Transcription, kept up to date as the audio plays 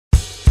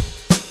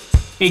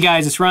Hey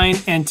guys, it's Ryan,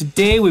 and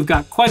today we've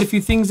got quite a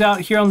few things out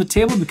here on the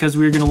table because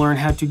we're going to learn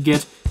how to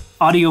get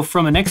audio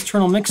from an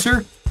external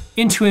mixer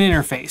into an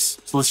interface.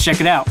 So let's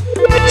check it out.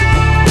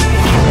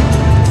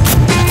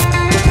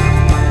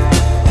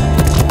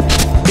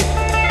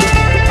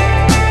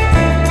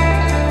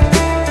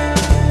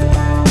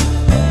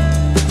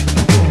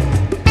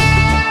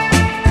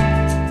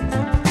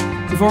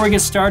 Before we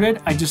get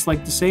started, I'd just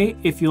like to say,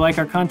 if you like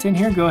our content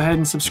here, go ahead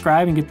and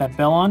subscribe and get that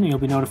bell on. You'll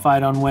be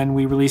notified on when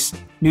we release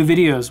new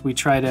videos. We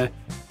try to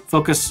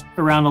focus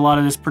around a lot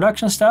of this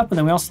production stuff, but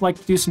then we also like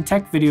to do some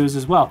tech videos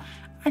as well.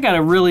 I got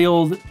a really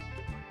old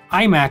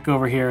iMac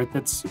over here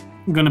that's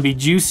going to be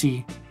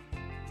juicy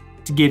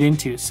to get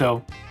into,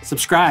 so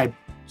subscribe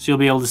so you'll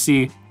be able to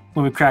see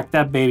when we crack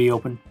that baby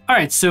open. All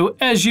right, so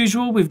as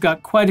usual, we've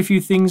got quite a few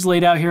things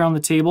laid out here on the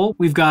table.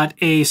 We've got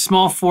a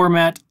small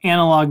format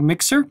analog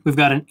mixer. We've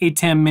got an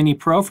ATEM Mini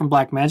Pro from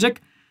Blackmagic.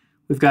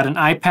 We've got an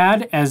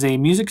iPad as a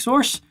music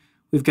source.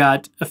 We've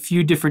got a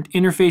few different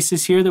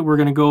interfaces here that we're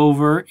gonna go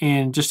over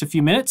in just a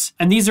few minutes.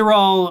 And these are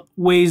all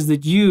ways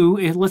that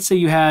let's say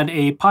you had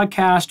a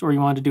podcast, or you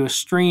wanted to do a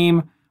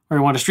stream, or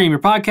you want to stream your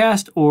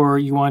podcast, or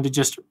you wanted to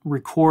just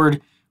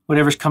record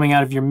whatever's coming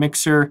out of your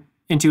mixer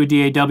into a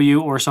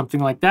D.A.W or something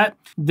like that.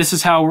 This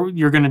is how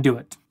you're gonna do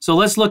it. So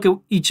let's look at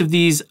each of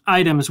these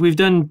items. We've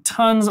done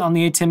tons on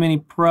the ATEM Mini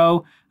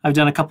Pro. I've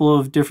done a couple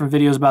of different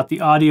videos about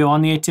the audio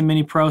on the ATEM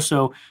Mini Pro,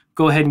 so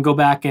go ahead and go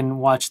back and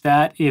watch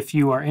that if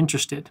you are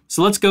interested.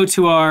 So let's go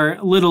to our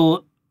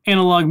little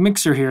analog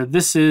mixer here.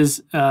 This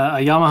is a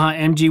Yamaha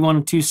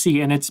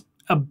MG102C, and it's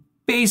a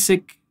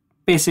basic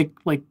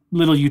like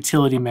little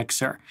utility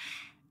mixer.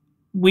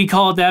 We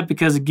call it that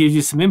because it gives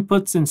you some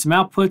inputs and some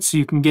outputs so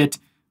you can get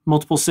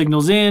multiple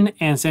signals in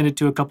and send it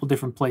to a couple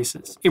different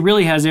places. It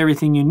really has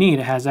everything you need.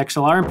 It has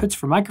XLR inputs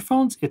for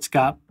microphones. It's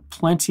got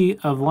plenty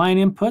of line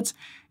inputs.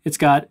 It's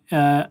got,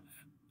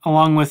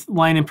 along with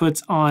line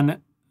inputs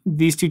on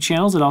these two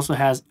channels, it also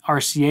has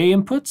RCA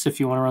inputs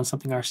if you want to run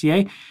something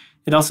RCA.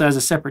 It also has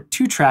a separate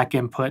 2-track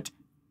input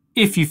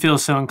if you feel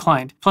so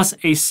inclined, plus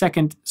a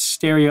second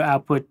stereo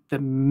output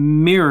that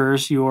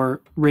mirrors your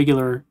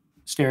regular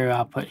stereo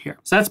output here.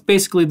 So that's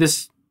basically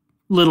this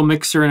little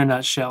mixer in a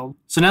nutshell.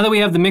 So now that we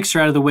have the mixer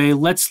out of the way,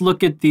 let's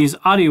look at these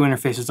audio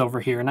interfaces over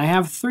here. And I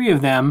have 3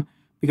 of them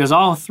because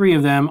all 3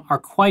 of them are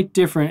quite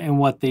different in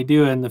what they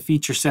do and the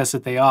feature sets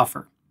that they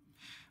offer.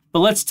 But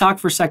let's talk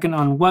for a second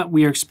on what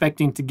we are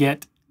expecting to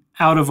get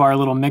out of our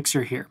little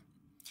mixer here.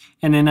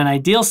 And in an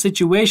ideal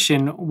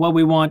situation, what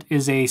we want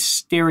is a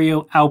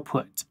stereo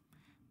output,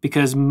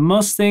 because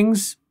most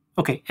things,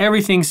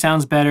 everything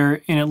sounds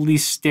better in at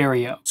least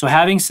stereo. So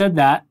having said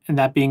that, and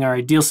that being our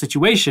ideal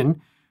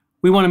situation,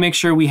 we want to make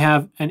sure we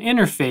have an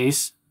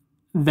interface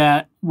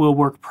that will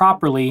work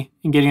properly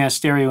in getting that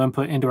stereo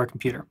input into our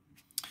computer.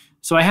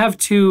 So I have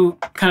 2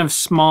 kind of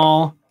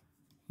small,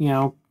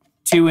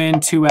 2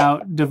 in, 2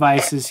 out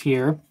devices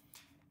here.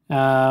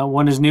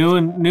 One is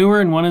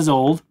newer and one is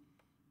old.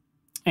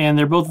 And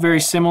they're both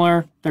very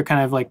similar. They're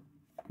kind of like,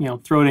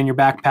 throw it in your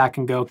backpack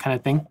and go kind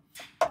of thing.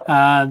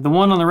 The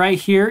one on the right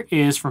here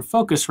is from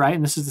Focusrite,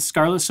 and this is the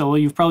Scarlett Solo.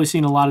 You've probably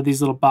seen a lot of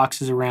these little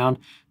boxes around.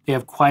 They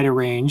have quite a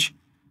range,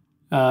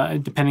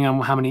 depending on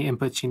how many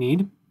inputs you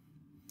need.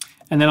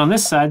 And then on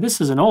this side,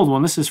 this is an old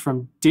one. This is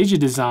from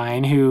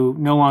D.A.W, who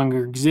no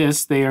longer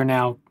exists. They are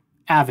now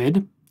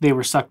Avid. They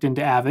were sucked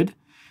into Avid.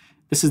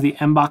 This is the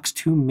MBox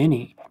 2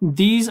 Mini.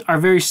 These are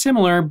very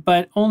similar,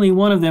 but only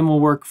one of them will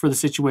work for the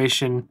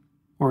situation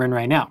we're in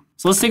right now.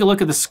 So let's take a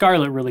look at the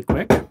Scarlett really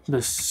quick,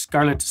 the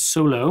Scarlett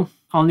Solo.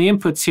 On the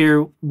inputs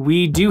here,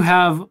 we do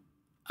have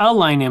a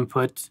line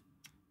input,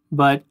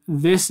 but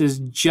this is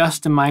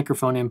just a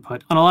microphone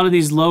input. On a lot of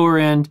these lower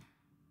end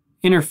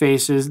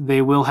interfaces,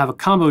 they will have a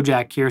combo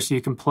jack here so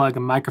you can plug a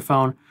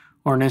microphone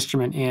or an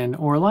instrument in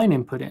or a line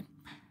input in.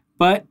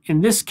 But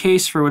in this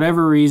case, for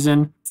whatever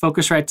reason,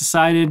 Focusrite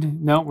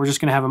decided, no, we're just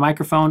gonna have a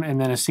microphone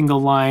and then a single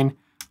line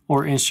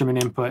or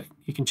instrument input.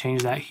 You can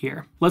change that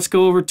here. Let's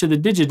go over to the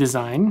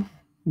D.A.W,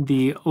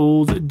 the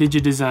old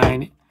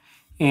D.A.W,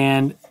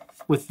 and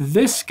with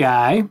this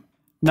guy,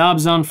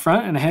 knobs on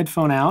front and a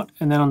headphone out,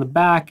 and then on the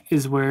back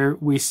is where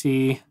we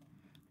see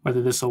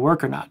whether this will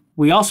work or not.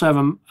 We also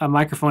have a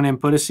microphone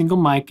input, a single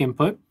mic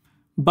input,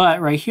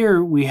 but right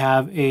here we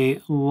have a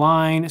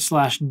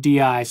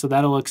line/DI, so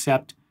that'll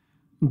accept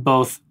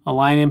both a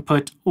line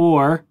input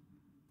or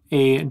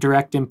a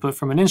direct input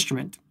from an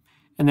instrument.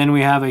 And then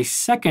we have a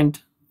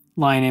second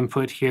line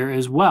input here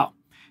as well.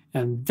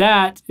 And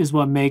that is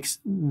what makes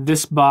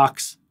this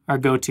box our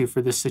go-to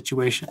for this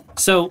situation.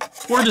 So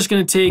we're just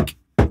gonna take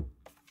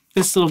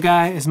this little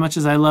guy, as much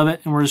as I love it,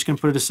 and we're just gonna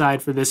put it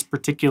aside for this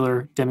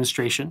particular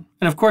demonstration.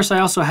 And of course, I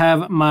also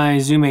have my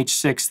Zoom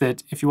H6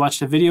 that, if you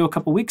watched a video a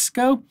couple weeks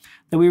ago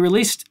that we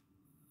released,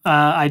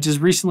 I just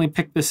recently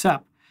picked this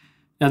up.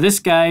 Now this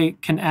guy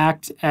can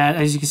act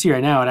as you can see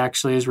right now, it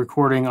actually is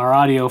recording our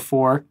audio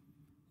for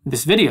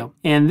this video.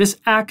 And this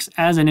acts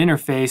as an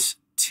interface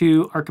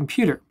to our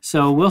computer.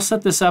 So we'll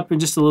set this up in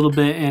just a little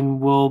bit and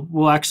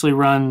we'll actually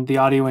run the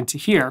audio into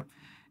here.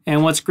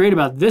 And what's great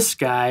about this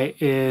guy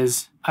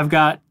is I've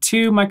got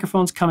two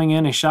microphones coming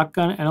in, a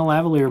shotgun and a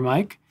lavalier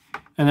mic.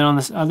 And then on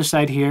this other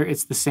side here,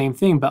 it's the same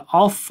thing, but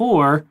all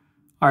four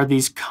inputs are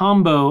these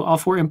combo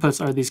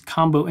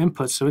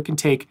inputs. So it can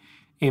take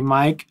a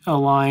mic, a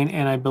line,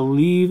 and I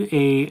believe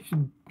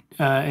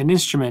an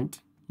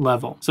instrument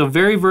level. So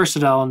very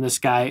versatile on this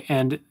guy.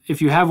 And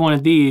if you have one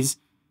of these,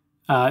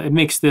 it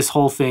makes this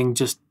whole thing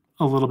just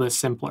a little bit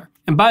simpler.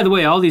 And by the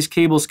way, all these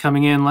cables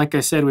coming in, like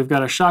I said, we've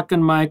got our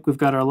shotgun mic, we've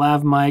got our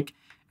lav mic,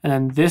 and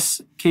then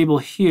this cable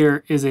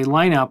here is a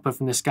line output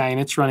from this guy, and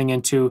it's running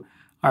into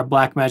our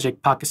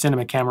Blackmagic Pocket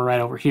Cinema camera right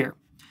over here.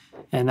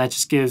 And that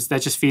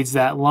just feeds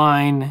that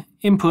line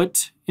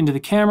input into the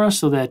camera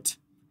so that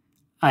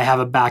I have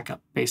a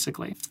backup,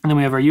 basically. And then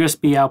we have our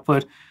USB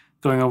output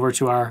going over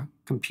to our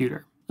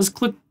computer. Let's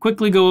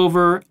quickly go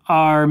over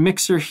our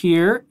mixer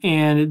here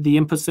and the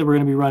inputs that we're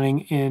going to be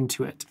running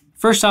into it.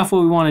 First off, what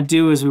we want to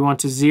do is we want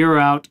to zero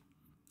out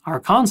our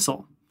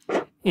console.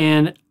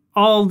 And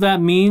all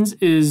that means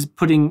is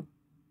putting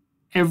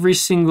every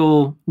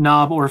single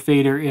knob or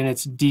fader in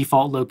its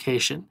default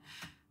location.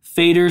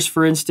 Faders,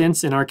 for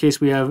instance, in our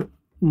case we have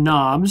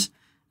knobs,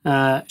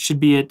 should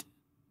be at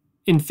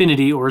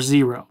infinity or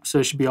 0. So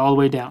it should be all the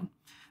way down.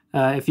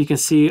 If you can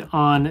see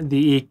on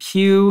the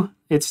EQ,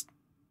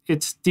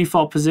 its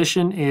default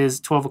position is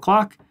 12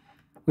 o'clock.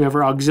 We have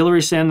our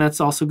auxiliary send, that's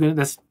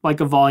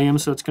like a volume,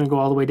 so it's going to go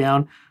all the way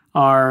down.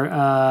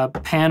 Our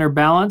pan or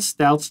balance,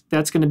 that's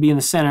going to be in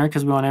the center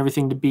because we want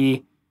everything to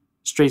be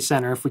straight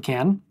center if we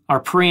can.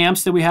 Our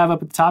preamps that we have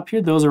up at the top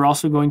here, those are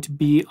also going to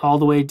be all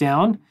the way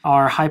down.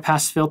 Our high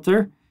pass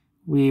filter,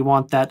 we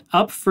want that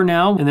up for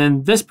now. And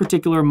then this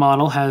particular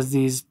model has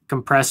these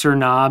compressor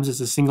knobs. It's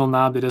a single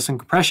knob that does some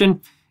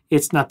compression.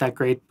 It's not that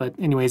great, but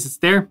anyways, it's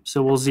there.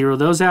 So we'll zero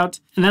those out.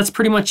 And that's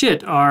pretty much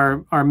it.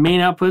 Our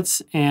main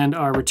outputs and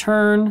our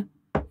return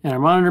and our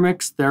monitor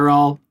mix, they're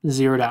all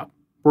zeroed out.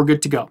 We're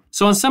good to go.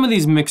 So on some of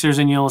these mixers,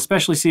 and you'll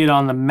especially see it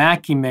on the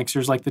Mackie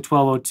mixers like the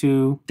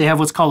 1202, they have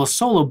what's called a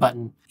solo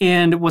button.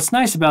 And what's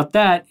nice about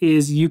that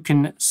is you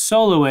can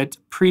solo it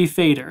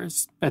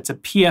pre-faders. That's a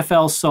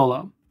PFL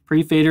solo,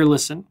 pre-fader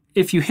listen.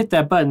 If you hit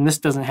that button, this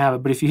doesn't have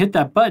it, but if you hit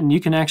that button,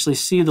 you can actually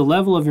see the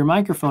level of your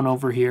microphone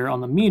over here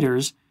on the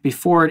meters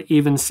before it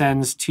even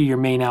sends to your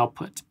main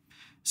output.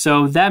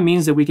 So that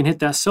means that we can hit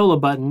that solo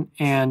button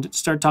and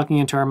start talking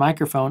into our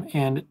microphone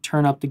and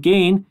turn up the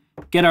gain,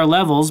 get our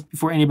levels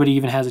before anybody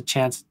even has a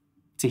chance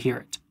to hear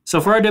it. So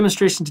for our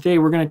demonstration today,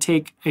 we're going to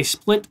take a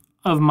split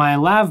of my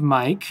lav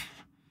mic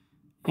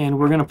and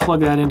we're going to plug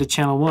that into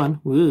channel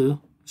 1.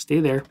 Woo, stay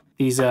there.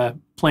 These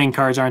playing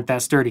cards aren't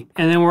that sturdy.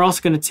 And then we're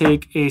also going to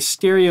take a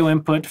stereo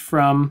input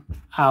from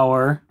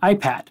our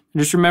iPad.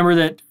 And just remember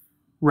that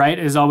right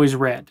is always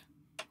red,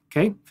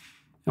 okay?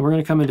 And we're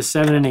going to come into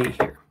 7 and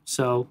 8 here.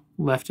 So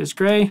left is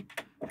gray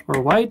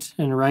or white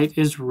and right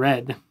is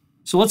red.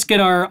 So let's get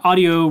our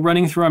audio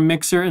running through our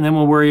mixer and then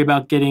we'll worry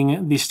about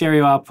getting the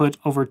stereo output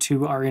over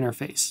to our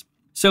interface.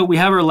 So we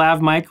have our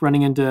lav mic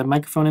running into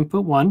microphone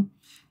input 1.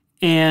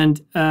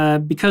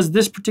 And because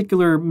this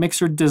particular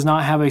mixer does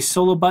not have a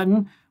solo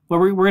button, well,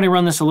 we're going to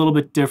run this a little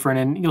bit different.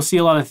 And you'll see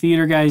a lot of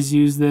theater guys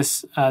use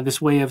this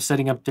way of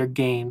setting up their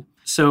gain.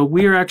 So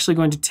we are actually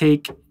going to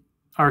take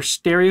our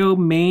stereo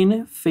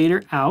main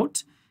fader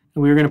out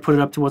and we're going to put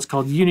it up to what's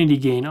called unity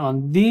gain.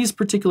 On these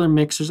particular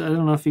mixers, I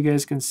don't know if you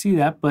guys can see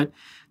that, but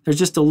there's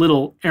just a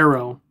little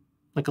arrow,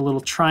 like a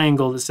little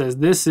triangle that says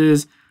this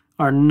is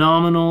our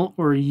nominal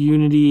or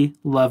unity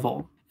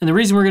level. And the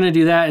reason we're going to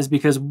do that is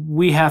because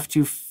we have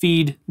to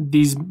feed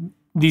these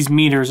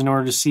meters in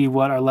order to see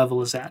what our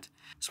level is at.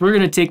 So we're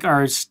going to take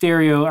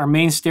our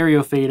main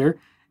stereo fader,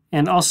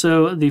 and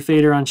also the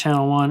fader on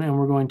channel 1, and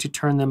we're going to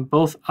turn them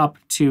both up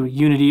to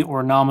unity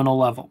or nominal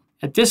level.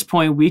 At this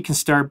point, we can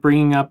start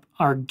bringing up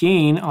our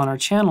gain on our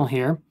channel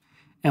here,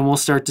 and we'll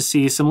start to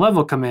see some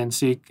level come in.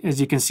 So as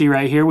you can see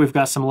right here, we've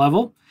got some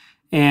level,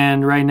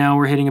 and right now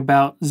we're hitting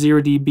about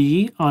 0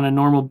 dB on a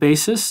normal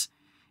basis,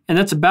 and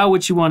that's about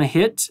what you want to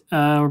hit.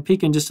 We're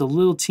peaking just a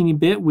little teeny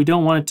bit. We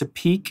don't want it to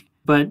peak,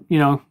 but you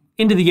know,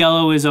 into the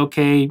yellow is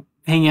okay.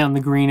 Hanging out in the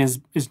green is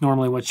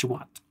normally what you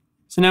want.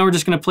 So now we're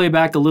just going to play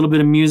back a little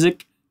bit of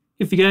music.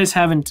 If you guys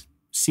haven't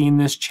seen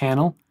this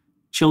channel,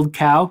 Chilled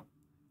Cow,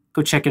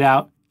 go check it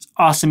out. It's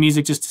awesome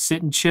music just to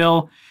sit and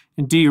chill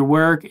and do your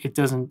work. It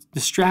doesn't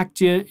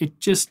distract you. It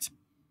just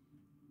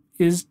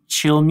is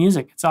chill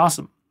music. It's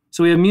awesome.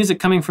 So we have music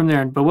coming from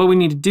there. But what we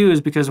need to do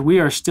is, because we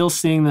are still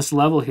seeing this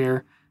level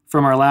here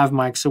from our lav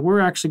mic, so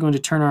we're actually going to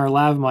turn our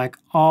lav mic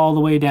all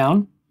the way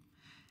down.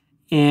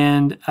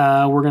 And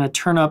we're going to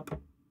turn up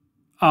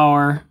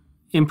our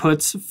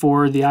inputs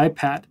for the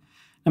iPad.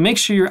 Now make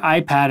sure your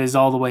iPad is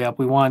all the way up.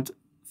 We want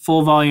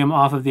full volume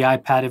off of the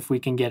iPad if we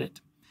can get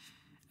it.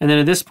 And then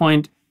at this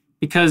point,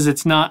 because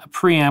it's not a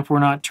preamp, we're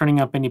not turning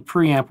up any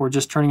preamp, we're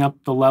just turning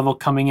up the level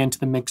coming into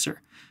the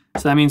mixer.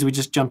 So that means we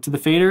just jump to the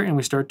fader and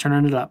we start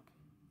turning it up.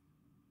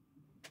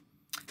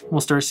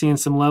 We'll start seeing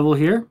some level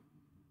here.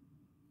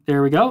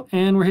 There we go.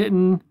 And we're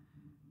hitting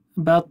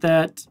about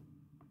that,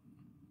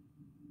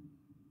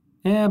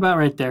 yeah, about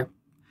right there.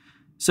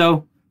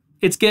 So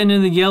it's getting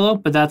in the yellow,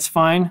 but that's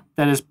fine.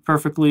 That is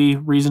perfectly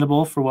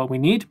reasonable for what we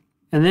need.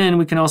 And then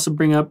we can also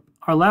bring up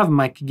our lav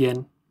mic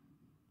again.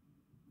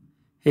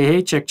 Hey,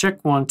 hey, check,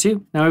 check, 1,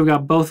 2. Now we've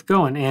got both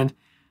going, and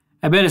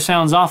I bet it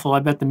sounds awful. I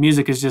bet the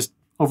music is just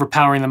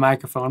overpowering the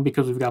microphone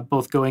because we've got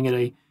both going at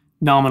a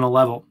nominal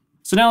level.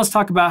 So now let's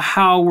talk about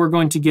how we're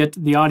going to get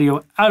the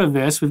audio out of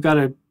this. We've got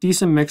a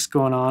decent mix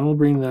going on. We'll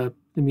bring the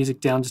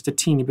music down just a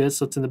teeny bit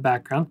so it's in the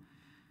background.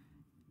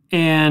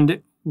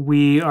 And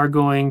we are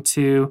going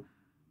to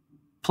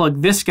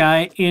plug this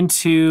guy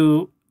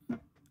into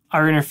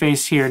our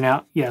interface here.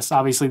 Now, yes,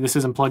 obviously this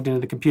isn't plugged into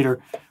the computer.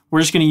 We're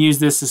just going to use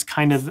this as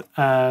kind of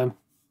a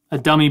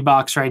dummy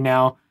box right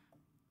now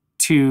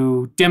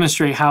to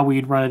demonstrate how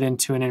we'd run it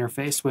into an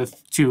interface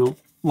with 2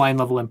 line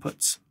level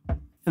inputs.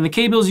 And the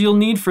cables you'll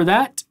need for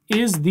that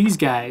is these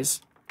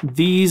guys.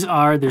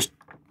 There's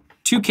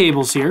 2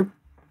 cables here,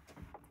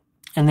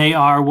 and they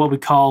are what we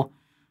call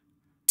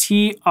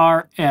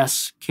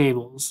TRS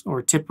cables,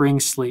 or tip ring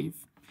sleeve.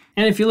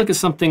 And if you look at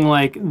something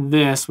like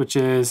this, which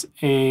is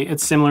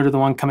it's similar to the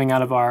one coming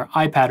out of our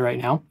iPad right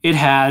now, it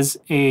has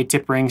a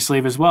tip ring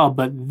sleeve as well,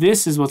 but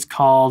this is what's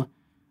called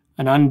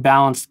an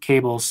unbalanced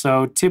cable.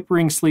 So tip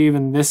ring sleeve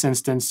in this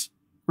instance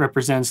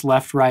represents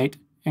left, right,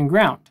 and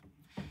ground.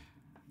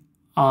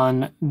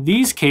 On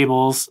these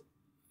cables,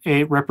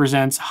 it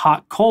represents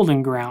hot, cold,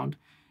 and ground.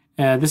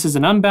 This is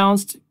an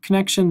unbalanced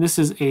connection. This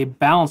is a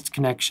balanced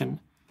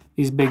connection,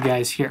 these big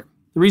guys here.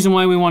 The reason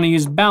why we want to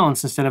use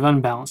balanced instead of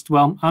unbalanced,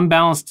 well,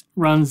 unbalanced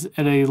runs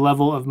at a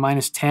level of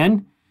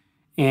 -10,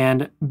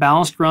 and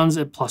balanced runs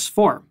at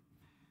 +4.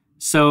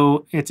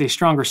 So it's a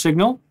stronger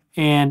signal,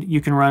 and you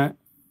can run it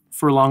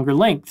for longer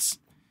lengths.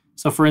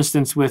 So for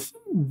instance, with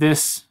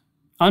this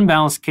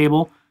unbalanced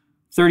cable,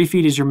 30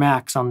 feet is your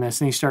max on this,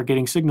 and you start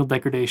getting signal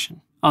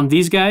degradation. On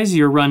these guys,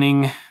 you're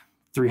running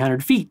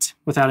 300 feet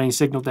without any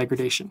signal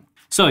degradation.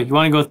 So you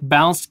want to go with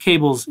balanced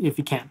cables if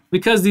you can.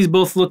 Because these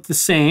both look the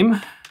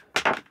same,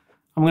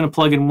 I'm going to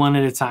plug in one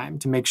at a time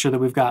to make sure that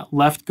we've got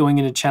left going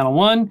into channel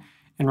 1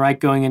 and right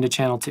going into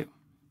channel 2.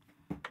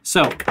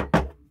 So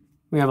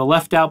we have a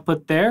left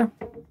output there,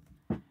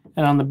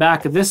 and on the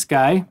back of this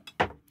guy,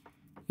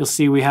 you'll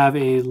see we have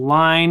a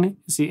line.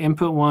 See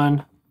input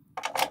 1,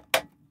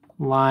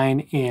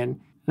 line in.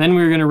 Then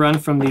we're going to run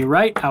from the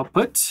right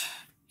output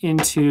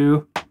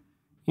into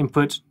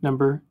input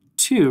number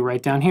 2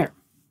 right down here.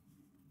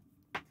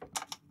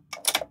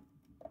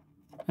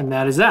 And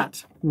that is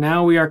that.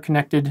 Now we are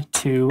connected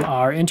to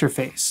our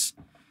interface.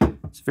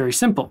 It's very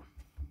simple.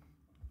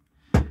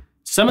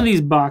 Some of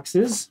these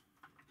boxes,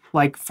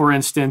 like for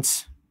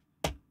instance,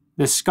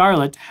 this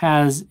Scarlett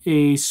has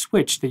a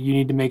switch that you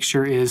need to make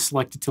sure is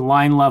selected to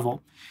line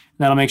level.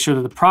 That'll make sure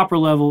that the proper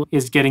level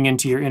is getting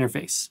into your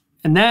interface.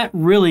 And that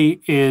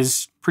really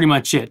is pretty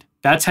much it.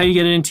 That's how you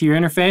get it into your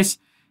interface.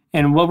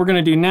 And what we're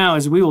going to do now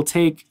is we will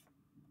take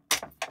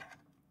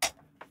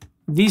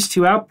these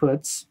 2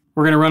 outputs.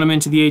 We're going to run them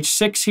into the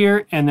H6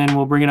 here, and then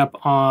we'll bring it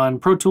up on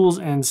Pro Tools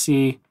and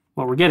see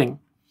what we're getting.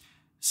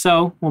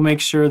 So we'll make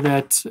sure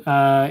that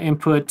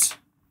input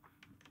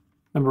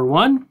number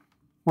 1,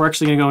 we're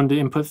actually going to go into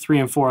input 3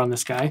 and 4 on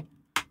this guy.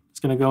 It's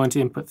going to go into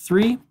input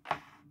 3,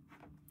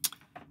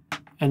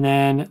 and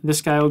then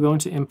this guy will go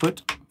into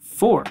input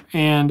 4,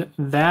 and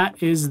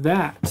that is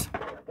that.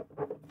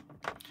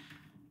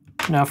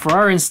 Now for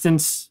our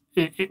instance,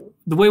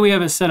 the way we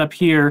have it set up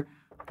here,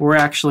 we're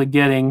actually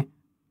getting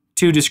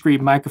 2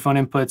 discrete microphone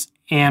inputs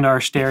and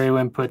our stereo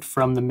input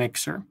from the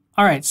mixer.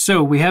 All right,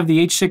 so we have the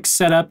H6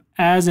 set up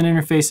as an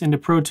interface into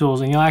Pro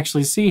Tools, and you'll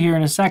actually see here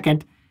in a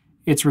second,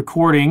 it's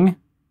recording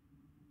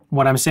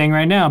what I'm saying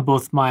right now,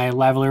 both my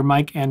lavalier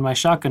mic and my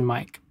shotgun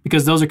mic,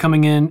 because those are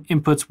coming in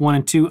inputs 1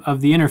 and 2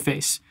 of the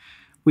interface.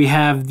 We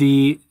have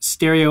the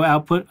stereo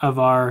output of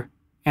our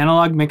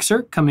analog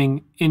mixer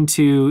coming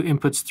into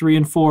inputs 3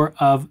 and 4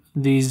 of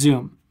the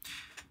Zoom.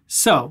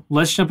 So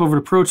let's jump over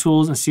to Pro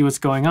Tools and see what's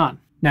going on.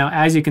 Now,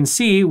 as you can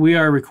see, we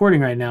are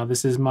recording right now.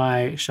 This is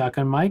my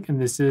shotgun mic, and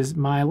this is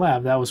my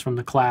lav. That was from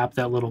the clap,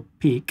 that little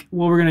peak.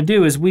 What we're going to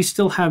do is we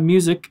still have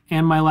music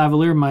and my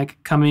lavalier mic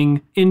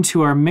coming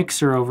into our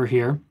mixer over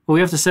here. But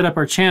we have to set up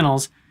our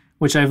channels,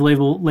 which I've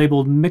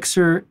labeled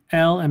Mixer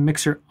L and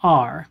Mixer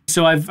R.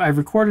 So I've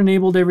record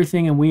enabled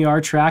everything, and we are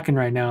tracking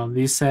right now.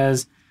 These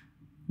says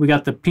we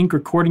got the pink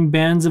recording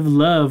bands of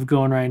love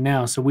going right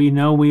now, so we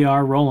know we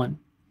are rolling.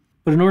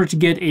 But in order to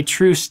get a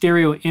true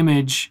stereo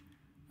image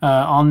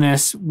on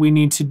this, we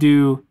need to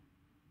do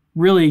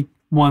really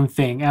one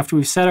thing. After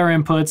we've set our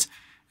inputs,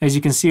 as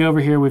you can see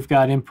over here, we've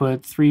got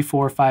input 3,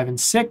 4, 5, and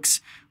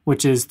 6,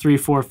 which is 3,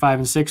 4, 5,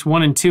 and 6.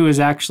 1 and 2 is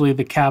actually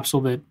the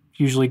capsule that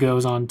usually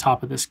goes on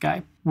top of this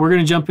guy. We're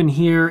going to jump in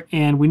here,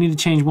 and we need to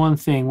change one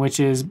thing, which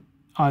is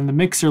on the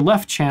mixer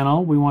left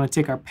channel, we want to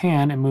take our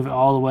pan and move it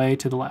all the way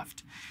to the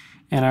left.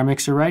 And our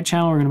mixer right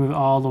channel, we're going to move it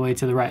all the way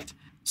to the right.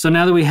 So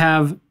now that we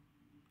have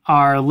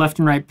our left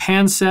and right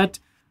pan set,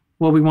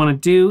 what we want to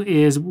do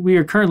is we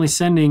are currently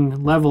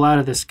sending level out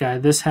of this guy.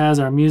 This has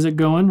our music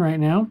going right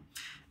now,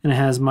 and it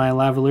has my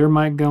lavalier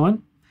mic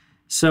going.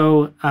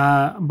 So,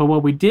 but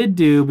what we did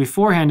do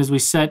beforehand is we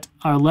set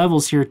our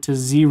levels here to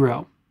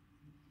 0.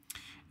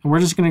 And we're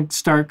just going to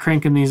start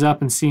cranking these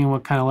up and seeing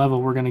what kind of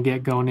level we're going to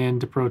get going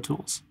into Pro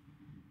Tools.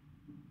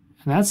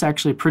 And that's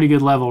actually a pretty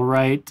good level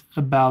right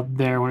about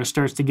there when it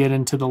starts to get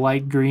into the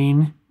light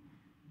green.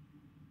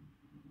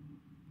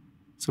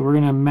 So we're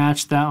going to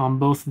match that on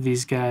both of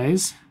these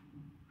guys.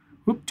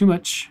 Whoop, too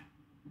much.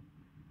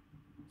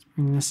 Let's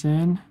bring this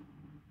in.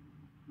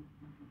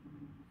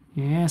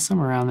 Yeah,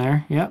 somewhere around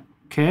there. Yep.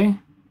 Okay.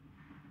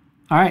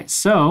 All right,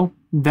 so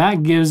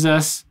that gives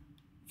us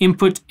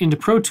input into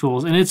Pro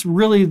Tools, and it's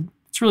really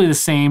the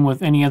same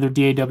with any other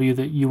D.A.W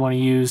that you want to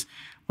use,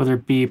 whether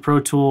it be Pro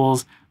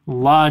Tools,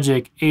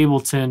 Logic,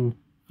 Ableton,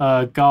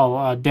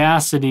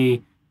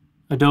 Audacity,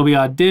 Adobe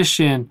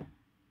Audition,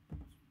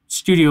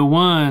 Studio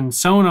One,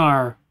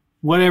 Sonar,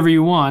 whatever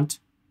you want.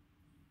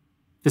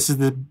 This is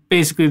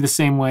basically the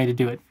same way to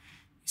do it.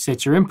 You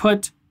set your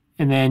input,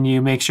 and then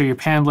you make sure you're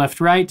panned left,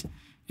 right,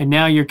 and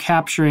now you're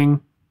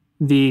capturing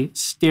the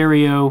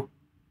stereo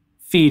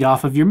feed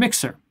off of your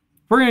mixer.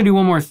 We're going to do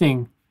one more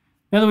thing.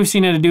 Now that we've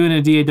seen how to do it in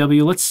a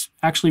D.A.W, let's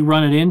actually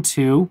run it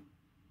into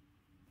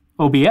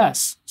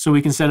OBS. So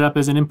we can set it up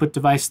as an input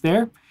device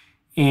there,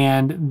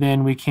 and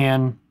then we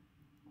can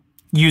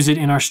use it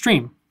in our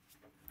stream.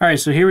 All right,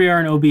 so here we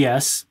are in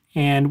OBS,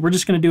 and we're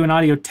just going to do an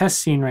audio test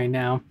scene right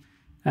now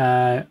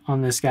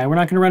on this guy. We're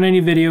not going to run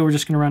any video, we're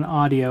just going to run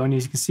audio. And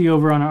as you can see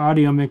over on our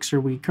audio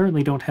mixer, we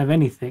currently don't have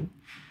anything.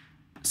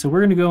 So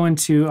we're going to go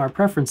into our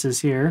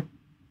preferences here,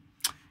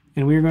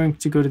 and we're going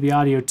to go to the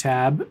audio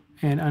tab,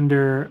 and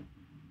under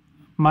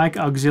mic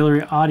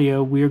auxiliary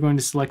audio, we are going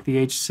to select the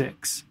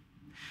H6.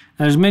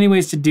 Now, there's many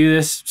ways to do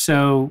this,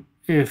 so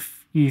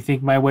if you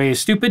think my way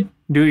is stupid,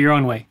 do it your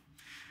own way.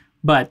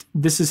 But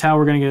this is how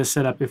we're going to get it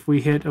set up. If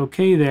we hit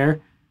OK there,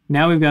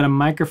 now we've got a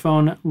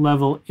microphone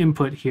level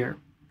input here.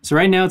 So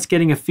right now it's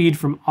getting a feed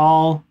from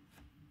all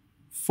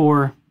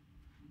 4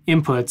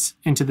 inputs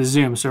into the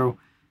Zoom. So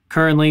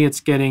currently it's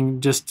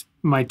getting just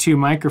my 2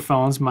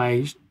 microphones,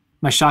 my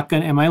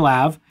shotgun and my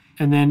lav,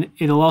 and then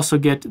it'll also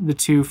get the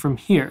 2 from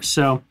here.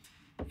 So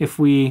if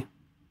we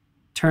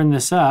turn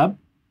this up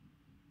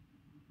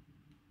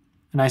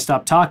and I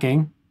stop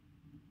talking,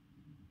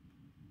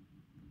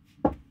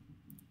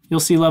 you'll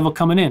see level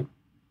coming in.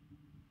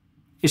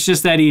 It's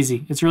just that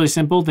easy. It's really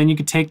simple. Then you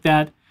could take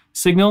that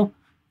signal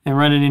and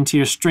run it into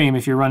your stream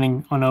if you're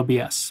running on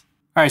OBS.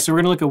 All right, so we're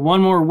going to look at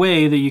one more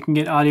way that you can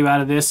get audio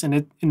out of this, and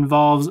it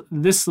involves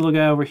this little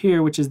guy over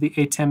here, which is the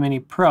ATEM Mini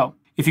Pro.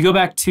 If you go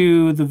back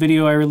to the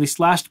video I released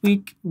last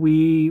week,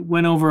 we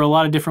went over a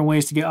lot of different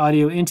ways to get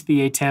audio into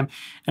the ATEM,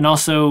 and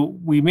also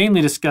we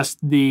mainly discussed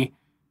the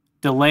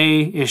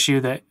delay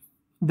issue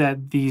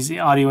that these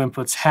audio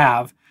inputs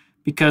have.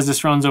 Because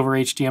this runs over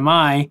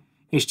HDMI,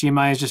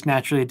 HDMI is just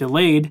naturally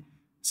delayed,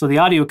 so the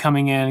audio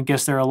coming in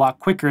gets there a lot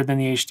quicker than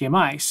the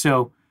HDMI.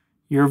 So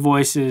your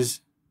voice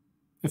is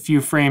a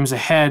few frames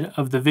ahead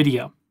of the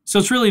video. So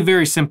it's really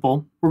very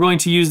simple. We're going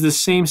to use the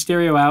same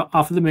stereo out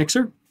off of the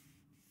mixer,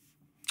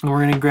 and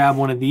we're going to grab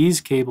one of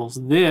these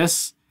cables.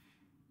 This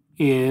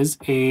is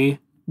a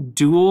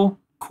dual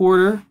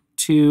 1/4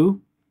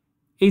 to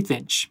 1/8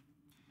 inch.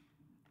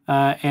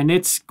 And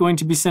it's going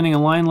to be sending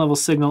a line level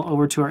signal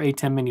over to our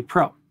ATEM Mini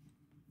Pro.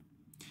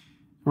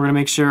 We're going to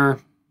make sure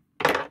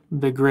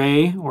the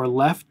gray or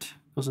left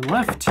goes in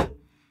left,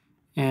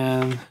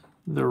 and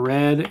the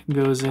red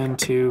goes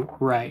into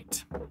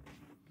right.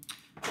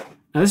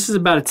 Now this is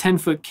about a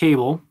 10-foot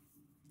cable,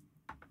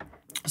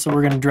 so we're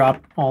going to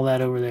drop all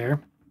that over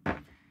there.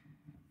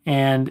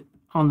 And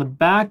on the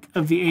back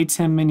of the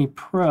ATEM Mini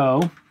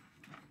Pro,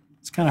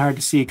 it's kind of hard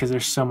to see because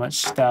there's so much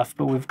stuff,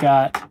 but we've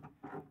got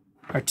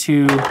our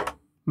 2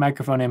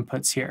 microphone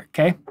inputs here,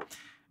 okay?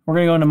 We're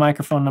going to go into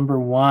microphone number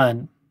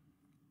 1.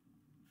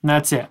 And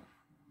that's it.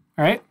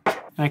 All right?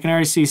 And I can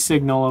already see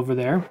signal over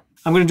there.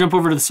 I'm going to jump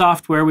over to the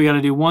software. We got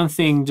to do one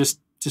thing just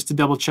to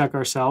double check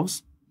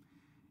ourselves.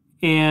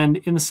 And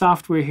in the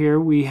software here,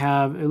 we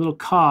have a little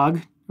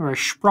cog or a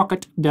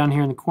sprocket down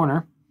here in the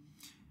corner.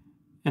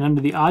 And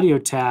under the audio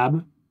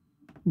tab,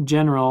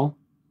 general,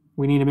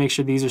 we need to make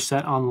sure these are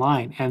set on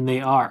line, and they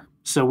are.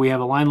 So we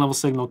have a line level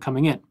signal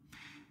coming in.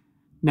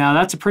 Now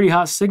that's a pretty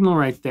hot signal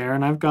right there,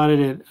 and I've got it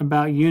at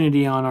about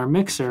unity on our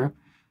mixer.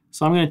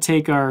 So I'm going to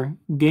take our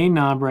gain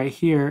knob right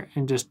here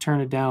and just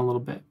turn it down a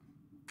little bit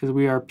because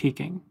we are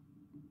peaking.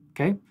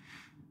 Okay,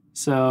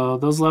 so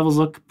those levels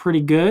look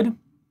pretty good.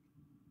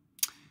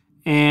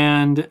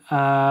 And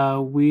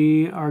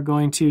we are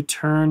going to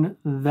turn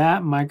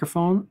that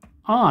microphone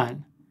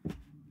on.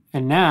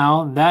 And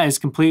now that is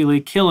completely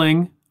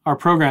killing our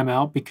program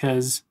out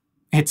because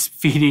it's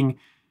feeding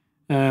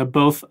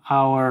both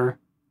our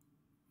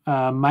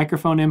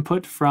microphone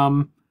input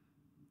from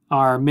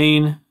our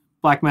main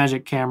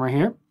Blackmagic camera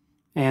here,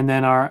 and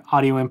then our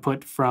audio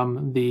input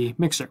from the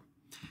mixer,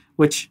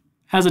 which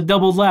has a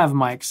double lav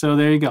mic, so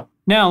there you go.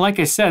 Now, like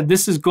I said,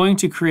 this is going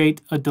to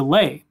create a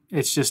delay.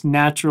 It's just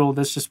natural,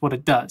 that's just what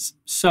it does.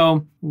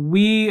 So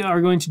we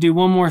are going to do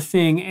one more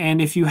thing,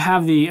 and if you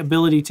have the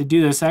ability to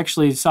do this, I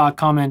actually saw a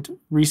comment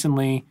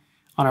recently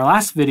on our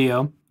last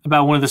video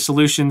about one of the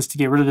solutions to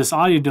get rid of this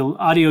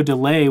audio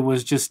delay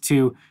was just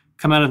to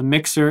come out of the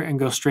mixer and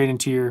go straight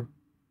into your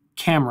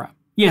camera.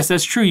 Yes,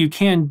 that's true, you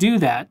can do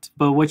that,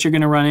 but what you're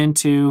going to run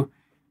into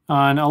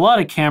on a lot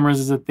of cameras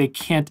is that they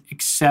can't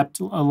accept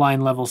a line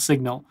level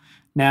signal.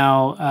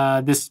 Now,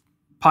 this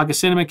Pocket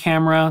Cinema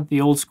camera, the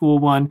old school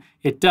one,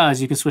 it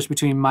does. You can switch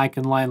between mic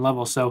and line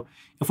level. So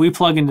if we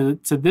plug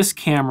into this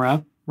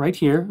camera right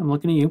here, I'm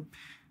looking at you.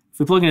 If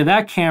we plug into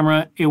that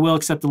camera, it will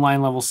accept the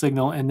line level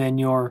signal, and then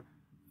your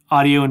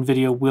audio and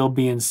video will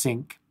be in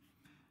sync.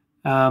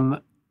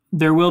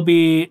 There will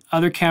be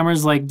other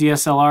cameras like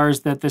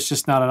DSLRs that's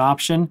just not an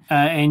option,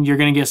 and you're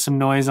going to get some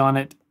noise on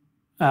it.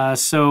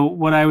 So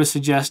what I would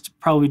suggest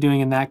probably doing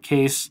in that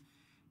case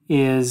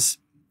is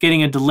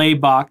getting a delay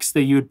box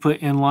that you would put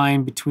in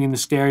line between the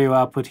stereo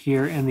output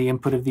here and the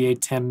input of the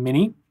ATEM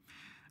Mini.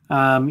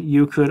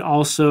 You could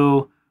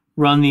also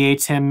run the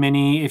ATEM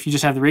Mini, if you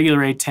just have the regular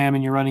ATEM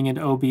and you're running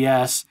into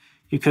OBS,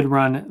 you could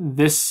run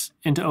this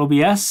into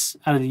OBS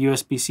out of the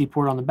USB-C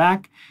port on the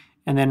back,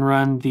 and then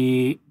run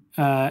the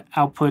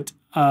output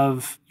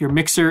of your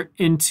mixer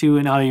into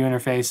an audio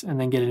interface and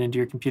then get it into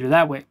your computer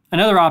that way.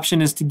 Another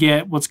option is to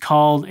get what's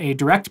called a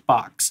direct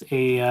box.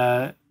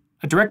 A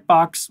direct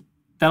box,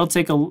 that'll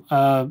take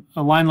a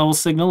line level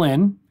signal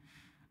in.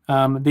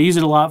 They use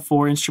it a lot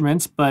for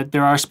instruments, but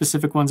there are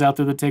specific ones out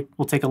there that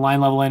will take a line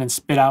level in and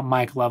spit out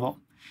mic level.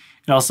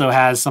 It also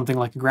has something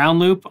like a ground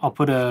loop. I'll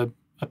put a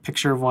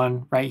picture of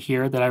one right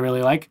here that I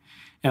really like,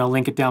 and I'll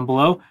link it down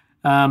below.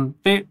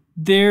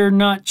 They're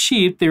not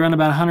cheap. They run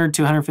about $100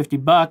 to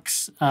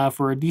 $150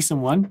 for a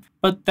decent one,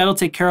 but that'll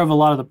take care of a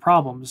lot of the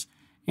problems.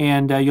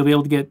 And you'll be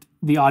able to get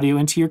the audio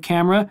into your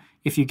camera.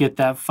 If you get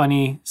that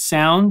funny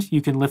sound,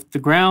 you can lift the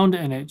ground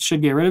and it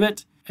should get rid of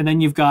it. And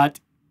then you've got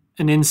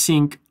an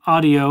in-sync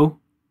audio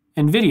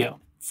and video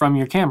from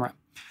your camera.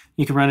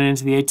 You can run it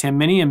into the ATEM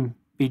Mini and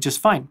be just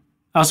fine.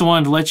 I also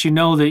wanted to let you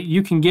know that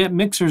you can get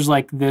mixers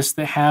like this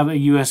that have a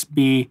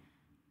USB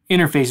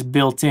interface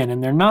built in,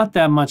 and they're not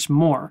that much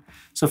more.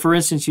 So for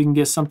instance, you can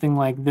get something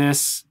like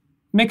this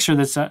mixer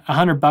that's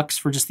 $100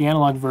 for just the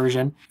analog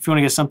version. If you want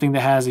to get something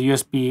that has a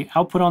USB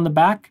output on the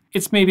back,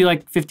 it's maybe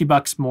like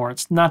 $50 more.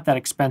 It's not that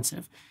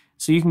expensive.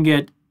 So you can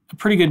get a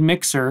pretty good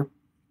mixer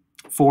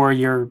for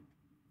your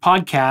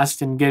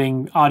podcast and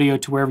getting audio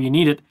to wherever you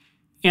need it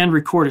and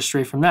record it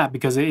straight from that,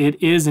 because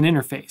it is an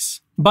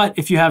interface. But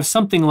if you have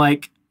something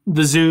like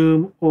the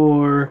Zoom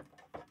or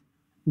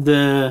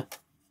the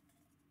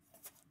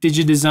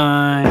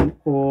DigiDesign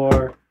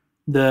or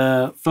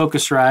the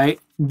Focusrite,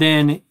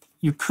 then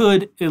you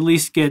could at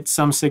least get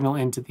some signal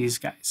into these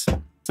guys.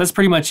 So that's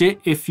pretty much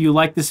it. If you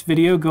like this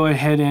video, go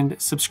ahead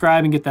and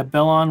subscribe and get that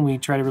bell on. We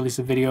try to release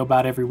a video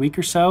about every week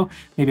or so,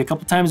 maybe a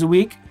couple times a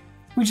week.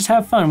 We just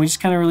have fun. We just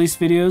kind of release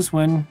videos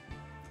when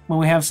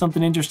we have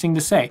something interesting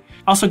to say.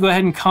 Also, go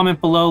ahead and comment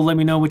below. Let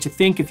me know what you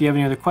think. If you have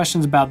any other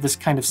questions about this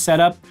kind of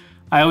setup,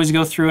 I always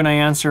go through and I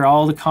answer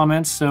all the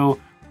comments. So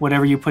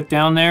whatever you put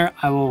down there,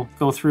 I will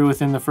go through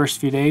within the first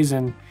few days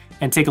and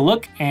take a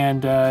look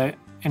and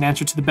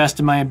answer to the best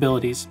of my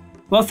abilities.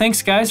 Well,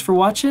 thanks guys for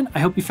watching. I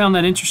hope you found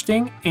that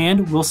interesting,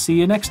 and we'll see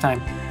you next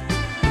time.